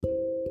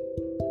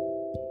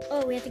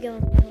Oh, we have to go.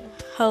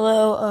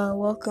 Hello,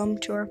 welcome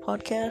to our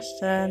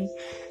podcast, and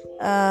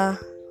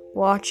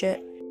watch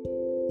it.